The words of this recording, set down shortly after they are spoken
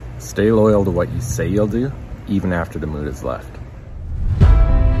Stay loyal to what you say you'll do, even after the mood is left.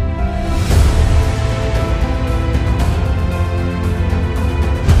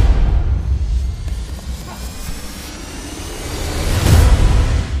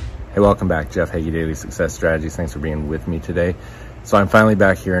 Hey, welcome back. Jeff Hagee, Daily Success Strategies. Thanks for being with me today. So I'm finally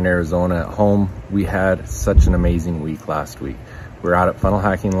back here in Arizona at home. We had such an amazing week last week. We were out at Funnel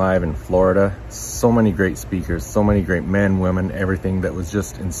Hacking Live in Florida. So many great speakers, so many great men, women, everything that was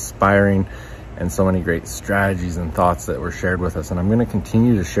just inspiring, and so many great strategies and thoughts that were shared with us. And I'm going to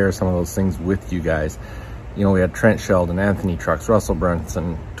continue to share some of those things with you guys. You know, we had Trent Sheldon, Anthony Trucks, Russell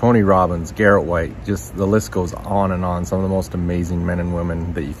Brunson, Tony Robbins, Garrett White, just the list goes on and on. Some of the most amazing men and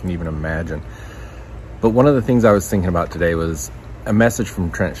women that you can even imagine. But one of the things I was thinking about today was a message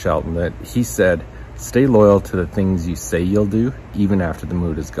from Trent Sheldon that he said, stay loyal to the things you say you'll do, even after the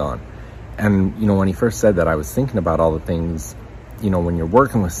mood is gone. And, you know, when he first said that, I was thinking about all the things, you know, when you're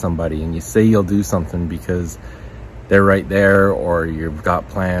working with somebody and you say you'll do something because they're right there or you've got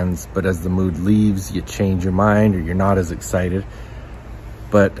plans, but as the mood leaves, you change your mind or you're not as excited.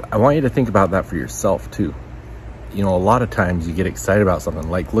 But I want you to think about that for yourself too. You know, a lot of times you get excited about something.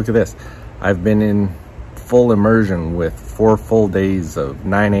 Like, look at this. I've been in full immersion with 4 full days of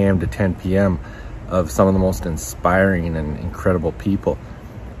 9 a.m. to 10 p.m. of some of the most inspiring and incredible people.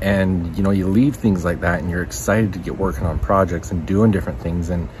 And, you know, you leave things like that and you're excited to get working on projects and doing different things.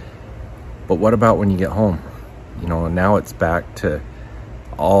 But what about when you get home? You know, now it's back to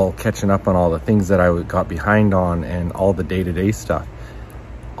all catching up on all the things that I got behind on and all the day-to-day stuff.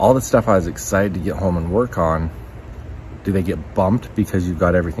 All the stuff I was excited to get home and work on, do they get bumped because you've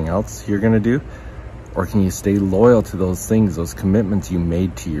got everything else you're gonna do? Or can you stay loyal to those things, those commitments you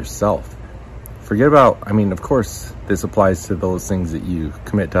made to yourself? Forget about, I mean, of course, this applies to those things that you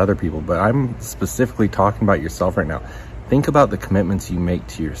commit to other people, but I'm specifically talking about yourself right now. Think about the commitments you make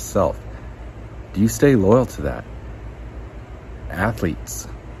to yourself. Do you stay loyal to that? Athletes,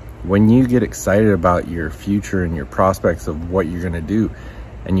 when you get excited about your future and your prospects of what you're gonna do,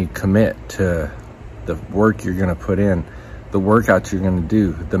 and you commit to the work you're gonna put in, the workouts you're gonna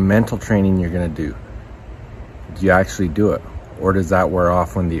do, the mental training you're gonna do you actually do it? Or does that wear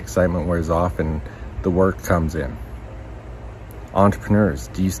off when the excitement wears off and the work comes in? Entrepreneurs,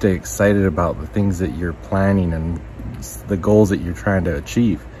 do you stay excited about the things that you're planning and the goals that you're trying to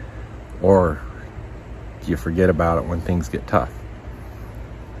achieve? Or do you forget about it when things get tough?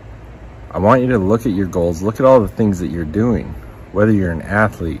 I want you to look at your goals, look at all the things that you're doing, whether you're an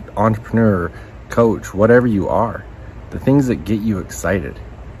athlete, entrepreneur, coach, whatever you are, the things that get you excited.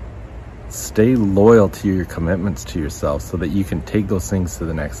 Stay loyal to your commitments to yourself so that you can take those things to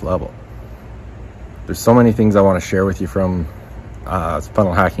the next level. There's so many things I want to share with you from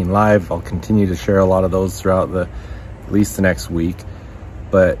Funnel Hacking Live. I'll continue to share a lot of those throughout at least the next week.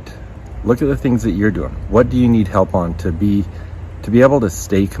 But look at the things that you're doing. What do you need help on to be able to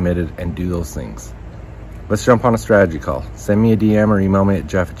stay committed and do those things? Let's jump on a strategy call. Send me a DM or email me at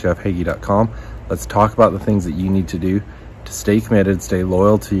jeff@jeffhagee.com. Let's talk about the things that you need to do to stay committed, stay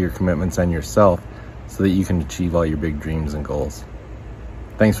loyal to your commitments and yourself so that you can achieve all your big dreams and goals.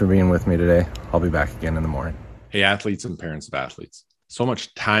 Thanks for being with me today. I'll be back again in the morning. Hey, athletes and parents of athletes. So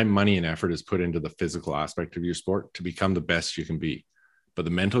much time, money, and effort is put into the physical aspect of your sport to become the best you can be. But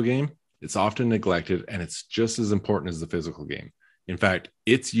the mental game, it's often neglected, and it's just as important as the physical game. In fact,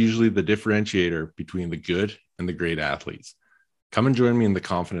 it's usually the differentiator between the good and the great athletes. Come and join me in the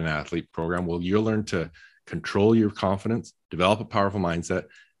Confident Athlete program where you'll learn to control your confidence, develop a powerful mindset,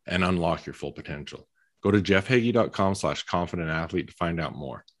 and unlock your full potential. Go to jeffhagee.com/confidentathlete to find out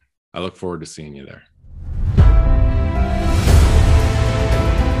more. I look forward to seeing you there.